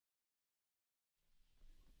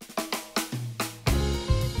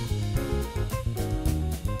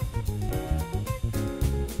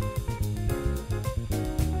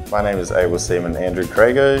My name is ABMUSN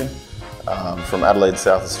Crago. From Adelaide,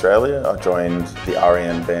 South Australia. I joined the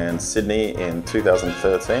REN band Sydney in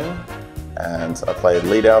 2013 and I played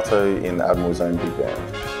lead alto in the ABMUSN Big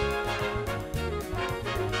Band.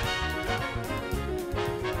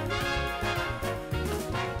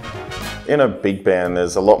 In a big band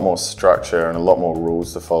there's a lot more structure and a lot more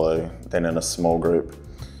rules to follow than in a small group.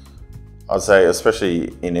 I'd say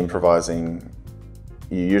especially in improvising,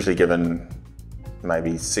 you're usually given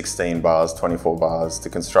maybe 16 bars, 24 bars to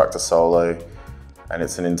construct a solo, and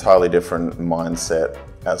it's an entirely different mindset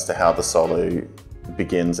as to how the solo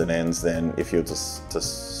begins and ends than if you're just to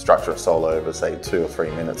structure a solo over say 2 or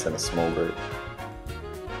 3 minutes in a small group.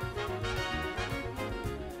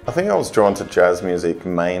 I think I was drawn to jazz music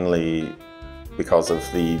mainly because of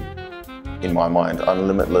the, in my mind,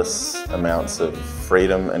 unlimitless amounts of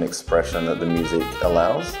freedom and expression that the music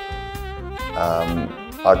allows.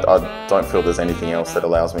 I don't feel there's anything else that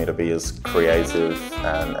allows me to be as creative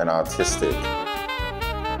and artistic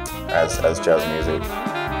as jazz music.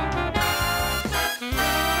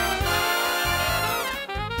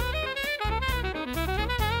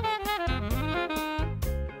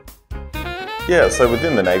 Yeah, so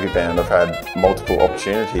within the Navy Band I've had multiple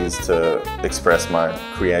opportunities to express my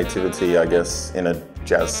creativity, I guess, in a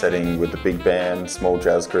jazz setting with the big band, small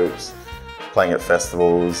jazz groups, playing at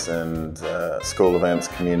festivals and school events,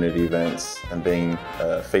 community events, and being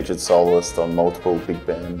a featured soloist on multiple big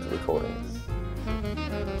band recordings.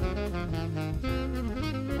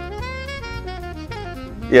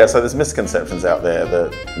 Yeah, so there's misconceptions out there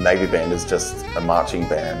that Navy Band is just a marching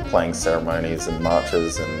band playing ceremonies and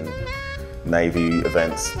marches and Navy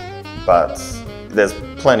events, but there's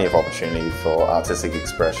plenty of opportunity for artistic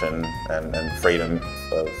expression and freedom,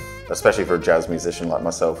 especially for a jazz musician like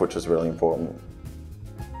myself, which is really important.